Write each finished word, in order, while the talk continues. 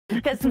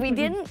because we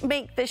didn't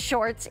make the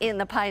shorts in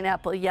the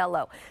pineapple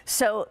yellow.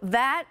 So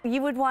that,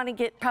 you would want to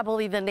get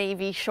probably the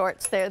navy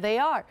shorts. There they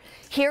are.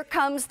 Here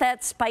comes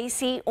that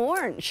spicy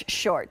orange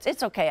shorts.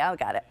 It's okay, I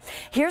got it.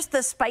 Here's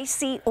the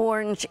spicy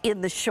orange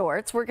in the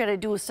shorts. We're going to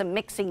do some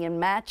mixing and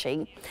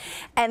matching.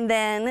 And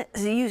then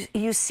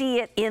you see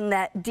it in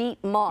that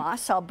deep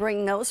moss. I'll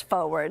bring those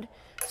forward.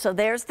 So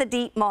there's the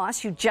deep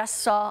moss you just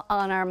saw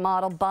on our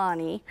model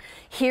Bonnie.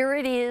 Here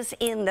it is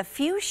in the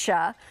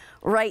fuchsia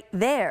right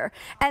there.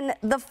 And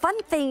the fun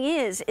thing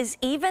is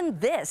even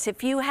this,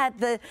 if you had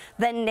the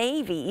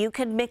navy, you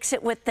could mix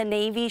it with the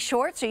navy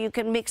shorts, or you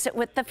can mix it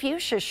with the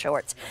fuchsia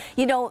shorts.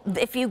 You know,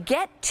 if you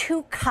get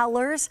two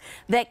colors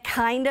that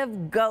kind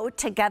of go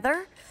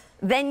together,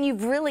 then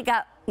you've really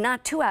got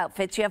not two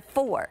outfits, you have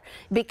four,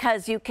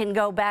 because you can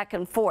go back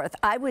and forth.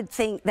 I would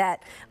think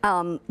that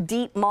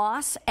deep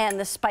moss and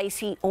the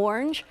spicy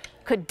orange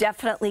could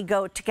definitely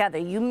go together.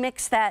 You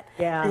mix that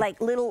like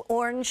little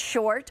orange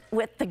short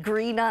with the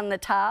green on the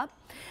top,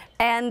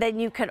 and then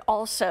you could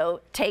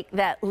also take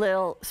that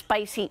little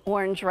spicy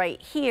orange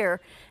right here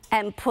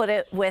and put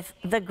it with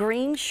the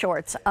green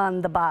shorts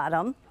on the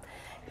bottom.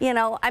 You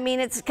know, I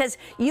mean, it's because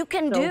you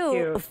can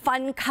do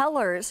fun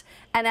colors,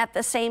 and at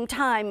the same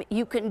time,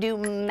 you can do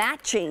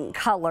matching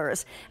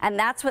colors, and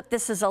that's what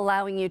this is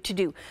allowing you to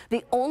do.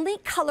 The only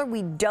color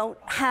we don't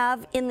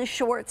have in the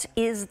shorts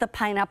is the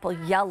pineapple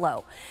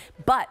yellow.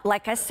 But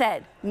like I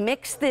said,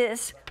 mix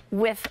this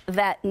with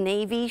that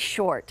navy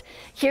short.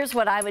 Here's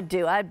what I would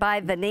do. I'd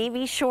buy the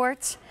navy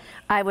shorts.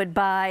 I would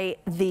buy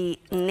the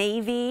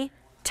navy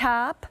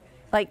top,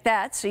 like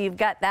that, so you've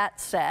got that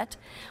set,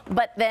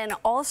 but then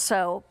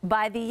also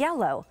buy the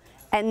yellow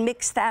and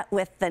mix that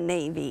with the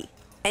navy,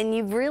 and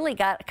you've really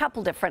got a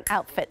couple different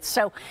outfits.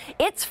 So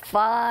it's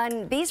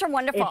fun. These are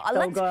wonderful. It's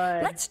so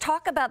good. Let's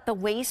talk about the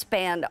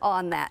waistband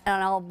on that,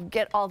 and I'll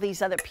get all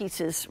these other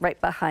pieces right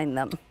behind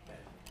them.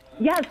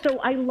 Yeah, so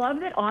I love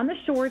that on the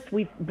shorts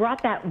we've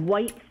brought that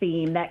white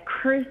theme, that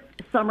crisp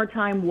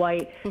summertime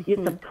white.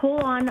 It's a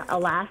pull-on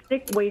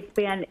elastic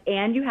waistband,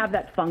 and you have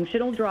that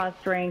functional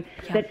drawstring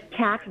that's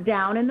tacked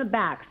down in the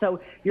back, so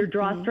your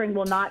drawstring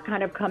will not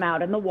kind of come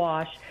out in the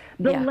wash.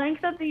 The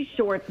length of these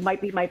shorts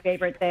might be my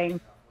favorite thing.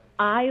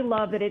 I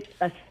love that it's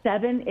a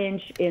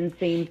 7-inch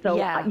inseam,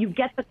 so you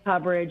get the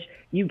coverage,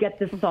 you get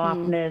the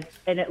softness,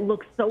 and it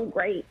looks so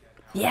great.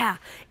 Yeah,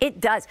 it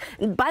does.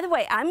 And by the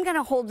way, I'm going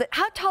to hold it.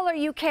 How tall are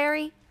you,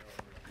 Carrie?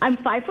 I'm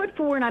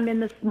 5'4", and I'm in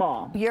the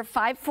small. You're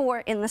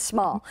 5'4" in the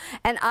small.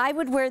 And I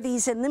would wear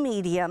these in the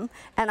medium,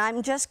 and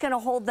I'm just going to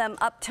hold them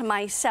up to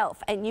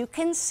myself. And you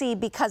can see,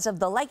 because of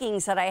the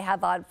leggings that I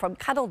have on from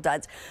Cuddl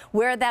Duds,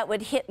 where that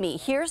would hit me.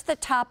 Here's the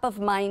top of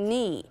my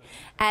knee,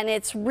 and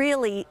it's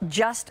really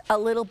just a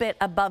little bit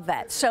above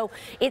that. So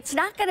it's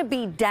not going to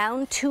be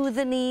down to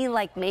the knee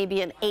like maybe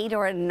an 8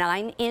 or a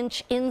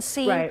 9-inch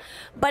inseam,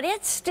 but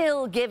it's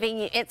still giving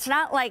you, it's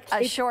not like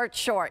a short.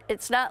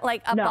 It's not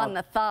like up on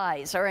the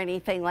thighs or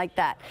anything like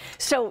that.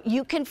 So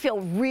you can feel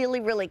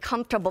really, really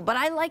comfortable. But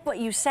I like what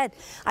you said.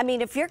 I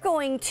mean, if you're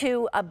going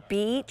to a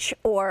beach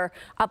or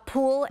a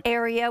pool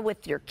area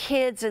with your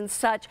kids and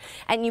such,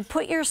 and you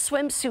put your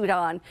swimsuit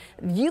on,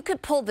 you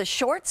could pull the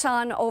shorts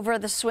on over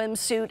the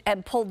swimsuit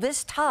and pull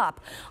this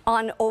top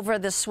on over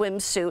the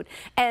swimsuit.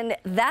 And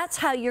that's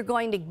how you're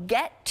going to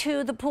get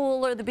to the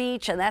pool or the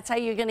beach, and that's how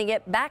you're going to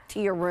get back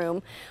to your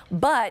room.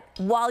 But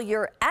while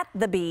you're at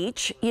the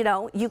beach, you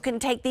know, you can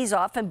take these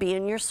off and be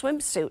in your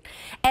swimsuit.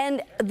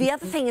 And the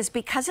other thing is,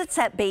 because it's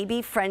that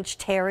baby French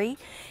terry,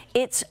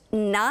 it's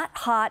not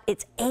hot.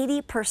 It's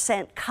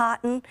 80%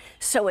 cotton,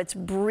 so it's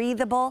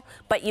breathable,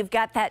 but you've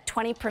got that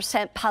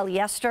 20%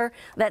 polyester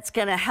that's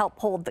going to help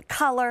hold the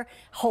color,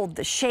 hold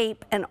the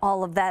shape, and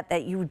all of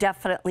that you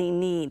definitely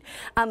need.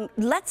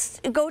 Let's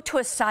go to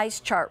a size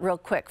chart real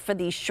quick for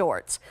these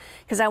shorts,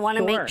 because I want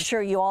to make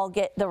sure you all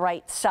get the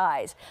right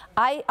size.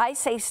 I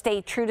say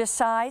stay true to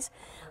size.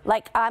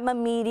 Like, I'm a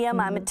medium,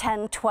 I'm a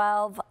 10,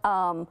 12,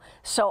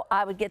 so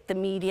I would get the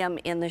medium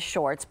in the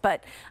shorts.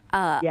 But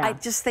I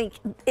just think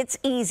it's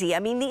easy. I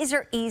mean, these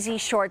are easy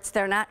shorts.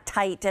 They're not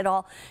tight at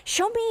all.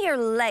 Show me your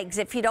legs,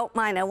 if you don't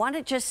mind. I want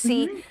to just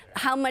see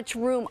how much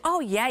room. Oh,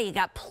 yeah, you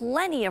got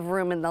plenty of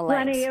room in the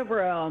legs. Plenty of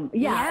room.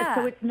 Yeah,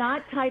 so it's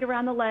not tight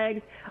around the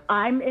legs.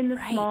 I'm in the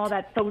small.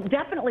 So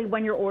definitely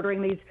when you're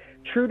ordering these,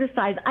 true to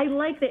size. I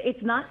like that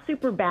it's not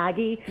super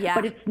baggy,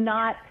 but it's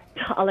not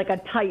like a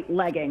tight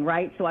legging,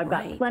 right? So I've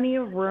got plenty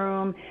of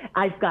room.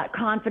 I've got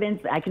confidence.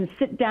 I can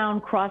sit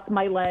down, cross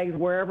my legs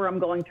wherever I'm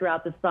going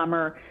throughout the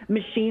summer.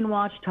 Machine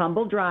wash,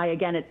 tumble dry.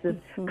 Again, it's this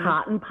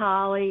cotton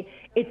poly.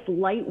 It's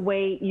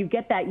lightweight. You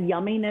get that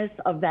yumminess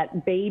of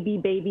that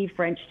baby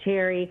French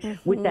terry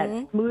with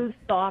that smooth,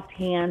 soft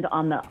hand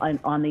on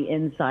the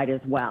inside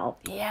as well.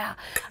 Yeah,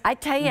 I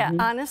tell you,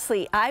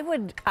 honestly,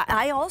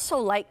 I also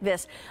like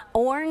this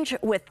orange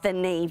with the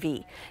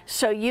navy.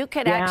 So you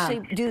could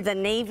actually do the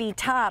navy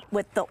top top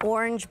with the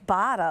orange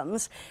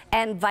bottoms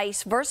and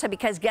vice versa,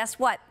 because guess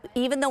what?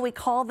 Even though we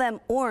call them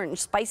orange,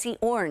 spicy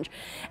orange,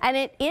 and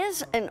it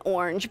is an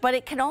orange, but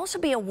it can also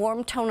be a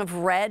warm tone of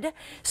red,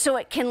 so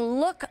it can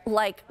look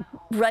like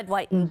red,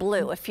 white, and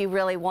blue if you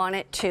really want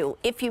it to,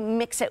 if you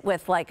mix it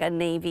with like a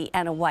navy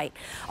and a white.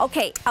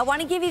 Okay, I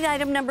want to give you the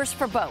item numbers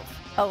for both,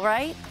 all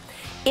right?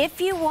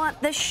 If you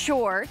want the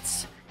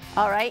shorts,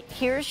 all right,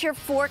 here's your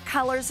 4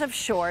 colors of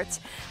shorts.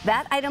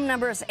 That item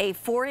number is a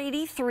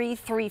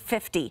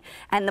 $483,350,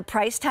 and the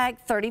price tag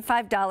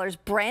 $35,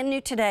 brand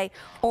new today,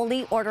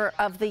 only order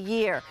of the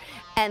year.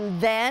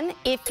 And then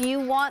if you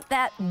want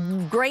that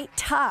great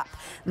top,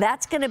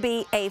 that's going to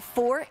be a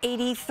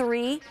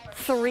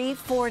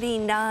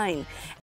 $483,349.